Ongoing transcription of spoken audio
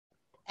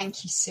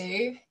Thank you,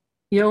 Sue.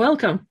 You're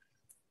welcome.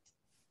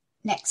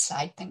 Next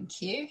slide, thank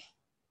you.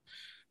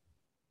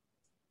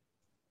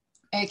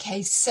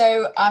 Okay,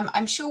 so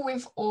I'm sure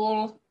we've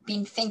all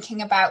been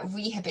thinking about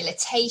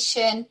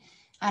rehabilitation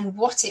and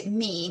what it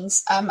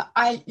means.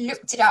 I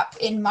looked it up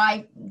in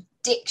my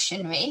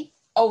dictionary,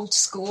 old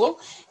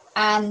school,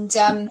 and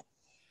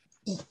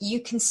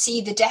you can see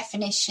the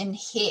definition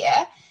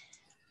here.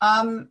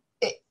 And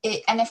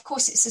of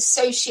course, it's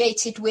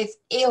associated with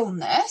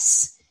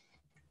illness,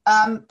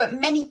 but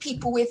many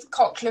people with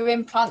cochlear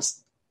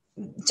implants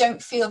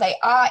don't feel they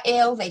are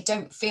ill. They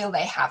don't feel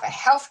they have a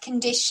health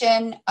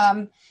condition.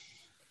 I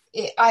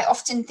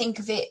often think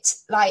of it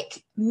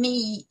like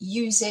me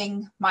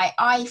using my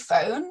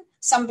iPhone.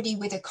 Somebody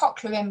with a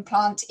cochlear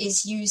implant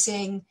is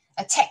using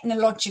a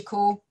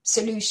technological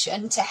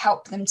solution to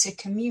help them to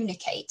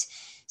communicate.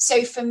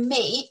 So for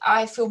me,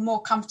 I feel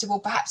more comfortable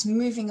perhaps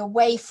moving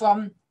away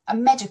from a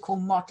medical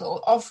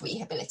model of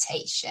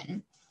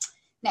rehabilitation.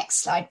 Next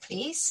slide,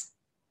 please.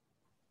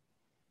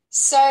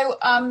 So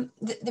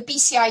the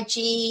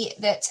BCIG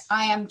that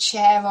I am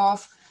chair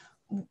of,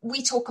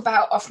 we talk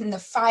about often the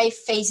 5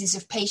 phases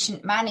of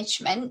patient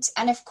management.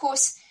 And of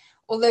course,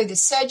 although the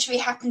surgery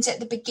happens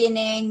at the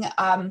beginning,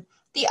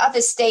 the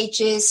other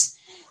stages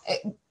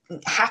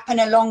happen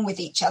along with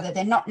each other.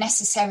 They're not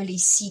necessarily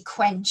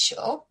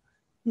sequential.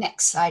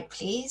 Next slide,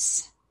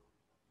 please.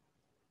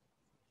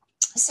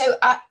 So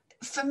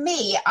for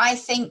me, I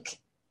think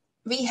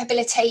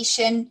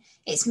rehabilitation,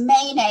 its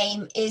main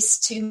aim is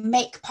to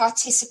make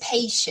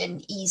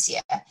participation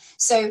easier.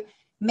 So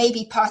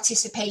maybe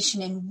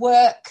participation in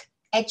work,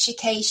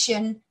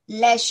 education,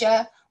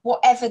 leisure,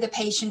 whatever the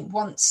patient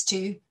wants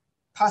to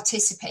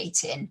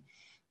participate in.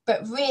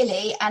 But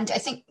really, and I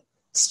think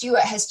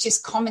Stuart has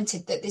just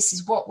commented that this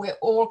is what we're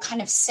all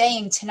kind of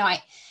saying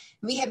tonight,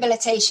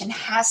 rehabilitation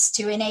has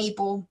to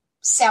enable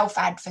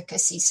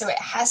self-advocacy. So it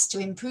has to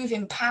improve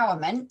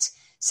empowerment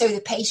so the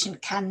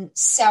patient can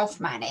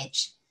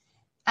self-manage.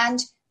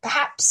 And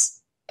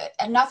perhaps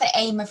another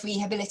aim of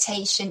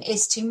rehabilitation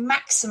is to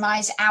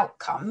maximize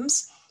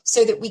outcomes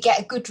so that we get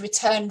a good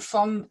return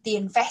from the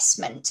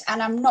investment.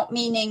 And I'm not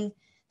meaning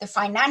the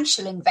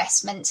financial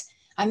investment,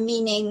 I'm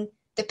meaning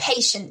the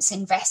patient's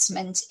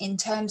investment in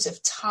terms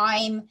of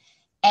time,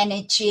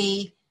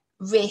 energy,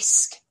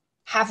 risk,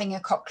 having a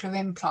cochlear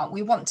implant.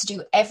 We want to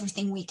do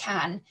everything we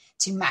can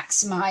to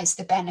maximize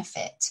the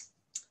benefit.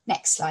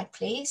 Next slide,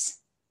 please.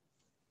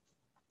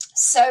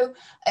 So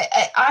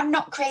I'm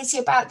not crazy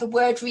about the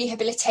word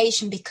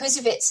rehabilitation because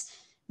of its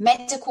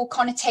medical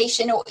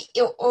connotation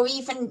or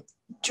even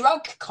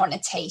drug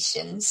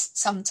connotations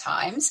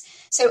sometimes.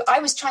 So I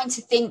was trying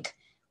to think,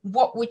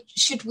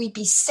 should we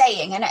be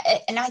saying? And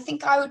I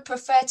think I would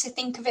prefer to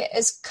think of it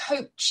as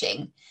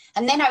coaching.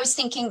 And then I was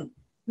thinking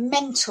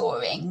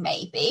mentoring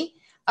maybe.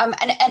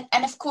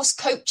 And of course,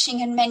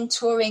 coaching and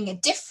mentoring are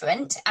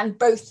different and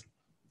both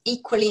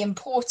equally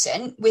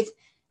important, with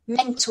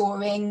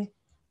mentoring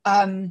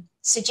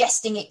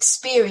suggesting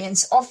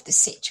experience of the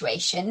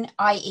situation,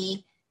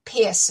 i.e.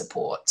 peer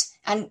support.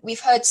 And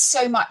we've heard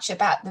so much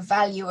about the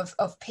value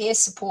of peer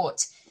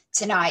support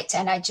tonight,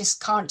 and I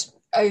just can't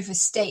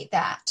overstate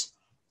that.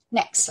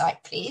 Next slide,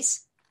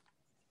 please.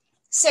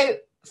 So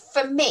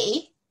for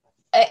me,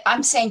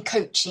 I'm saying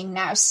coaching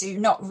now, Sue,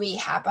 not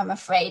rehab, I'm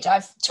afraid.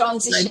 I've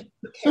transitioned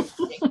to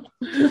coaching.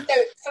 So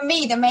for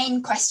me, the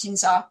main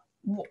questions are,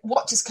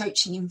 what does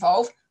coaching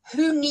involve?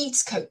 Who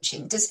needs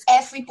coaching? Does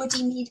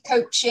everybody need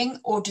coaching,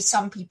 or do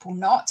some people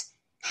not?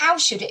 How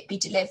should it be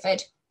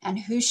delivered, and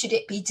who should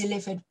it be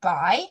delivered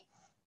by?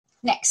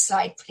 Next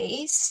slide,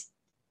 please.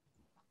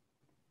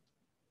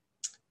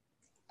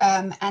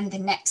 And the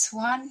next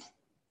one.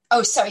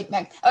 Oh, sorry,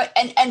 Meg.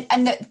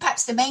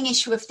 Perhaps the main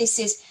issue of this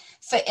is,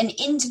 for an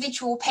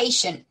individual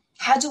patient,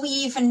 how do we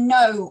even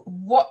know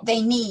what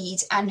they need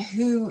and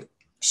who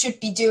should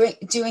be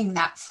doing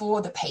that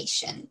for the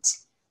patient?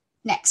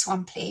 Next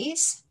one,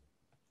 please.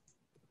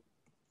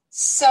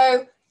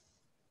 So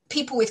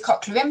people with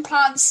cochlear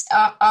implants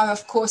are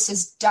of course,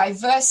 as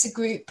diverse a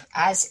group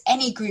as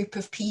any group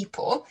of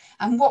people.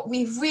 And what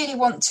we really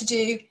want to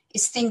do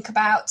is think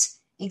about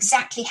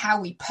exactly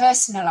how we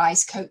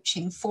personalize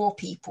coaching for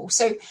people.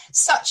 So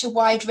such a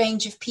wide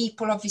range of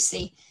people,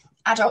 obviously,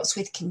 adults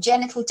with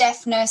congenital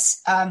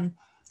deafness,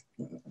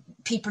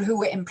 people who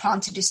were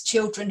implanted as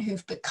children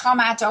who've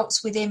become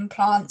adults with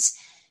implants,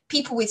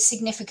 people with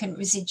significant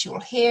residual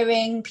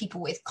hearing,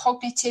 people with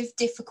cognitive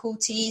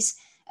difficulties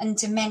and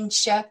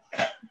dementia.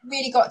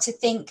 Really got to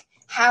think,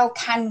 how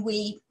can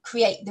we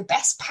create the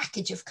best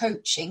package of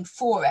coaching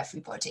for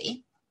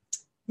everybody?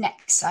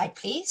 Next slide,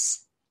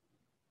 please.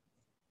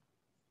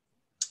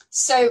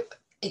 So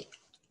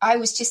I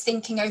was just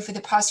thinking over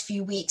the past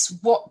few weeks,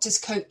 what does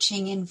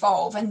coaching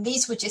involve? And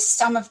these were just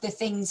some of the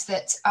things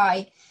that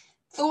I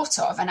thought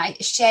of and I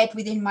shared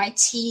within my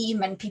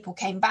team, and people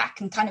came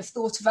back and kind of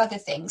thought of other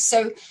things.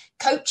 So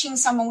coaching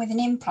someone with an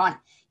implant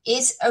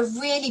is a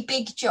really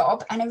big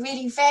job and a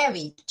really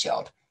varied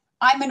job.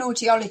 I'm an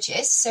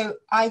audiologist, so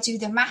I do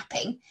the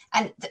mapping,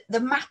 and the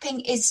mapping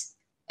is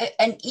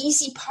an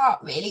easy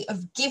part really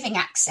of giving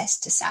access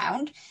to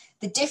sound.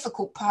 The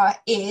difficult part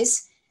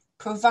is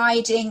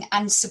providing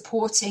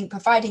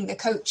the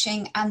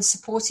coaching and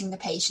supporting the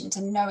patient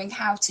and knowing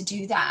how to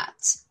do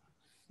that.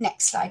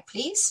 Next slide,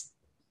 please.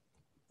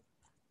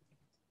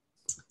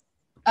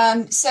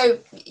 So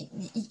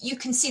you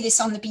can see this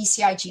on the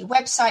BCIG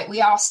website. We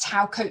asked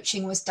how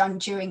coaching was done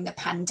during the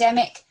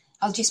pandemic.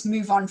 I'll just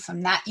move on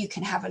from that. You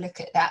can have a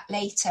look at that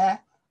later.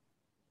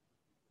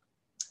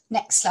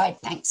 Next slide.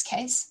 Thanks,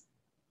 Kez.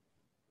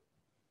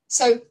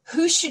 So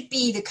who should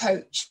be the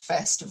coach,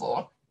 first of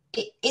all?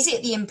 Is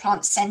it the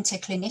implant center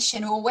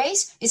clinician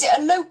always? Is it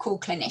a local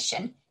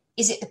clinician?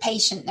 Is it the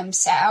patient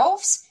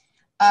themselves?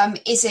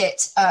 Is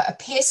it a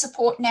peer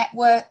support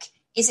network?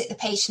 Is it the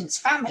patient's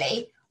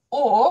family?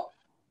 Or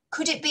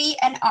could it be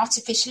an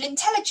artificial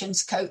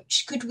intelligence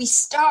coach? Could we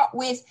start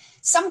with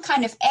some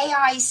kind of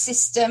AI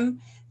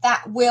system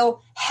that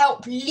will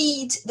help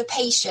lead the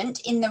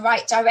patient in the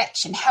right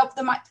direction, help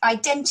them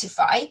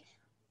identify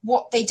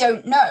what they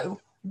don't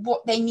know,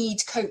 what they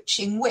need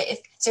coaching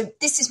with? So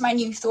this is my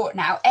new thought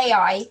now,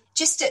 AI,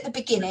 just at the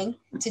beginning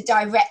to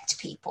direct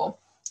people.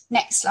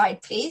 Next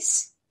slide,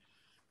 please.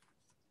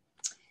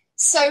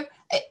 So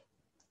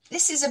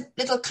this is a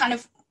little kind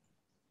of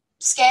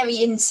scary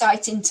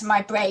insight into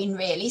my brain,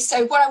 really.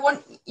 So what I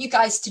want you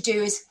guys to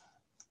do is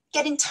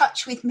get in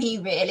touch with me,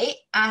 really,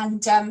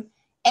 and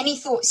any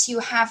thoughts you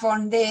have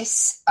on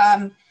this.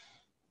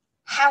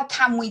 How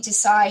can we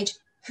decide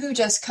who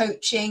does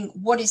coaching?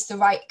 What is the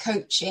right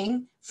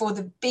coaching for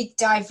the big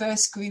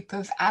diverse group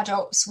of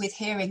adults with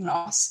hearing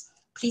loss?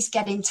 Please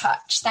get in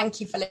touch. Thank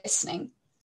you for listening.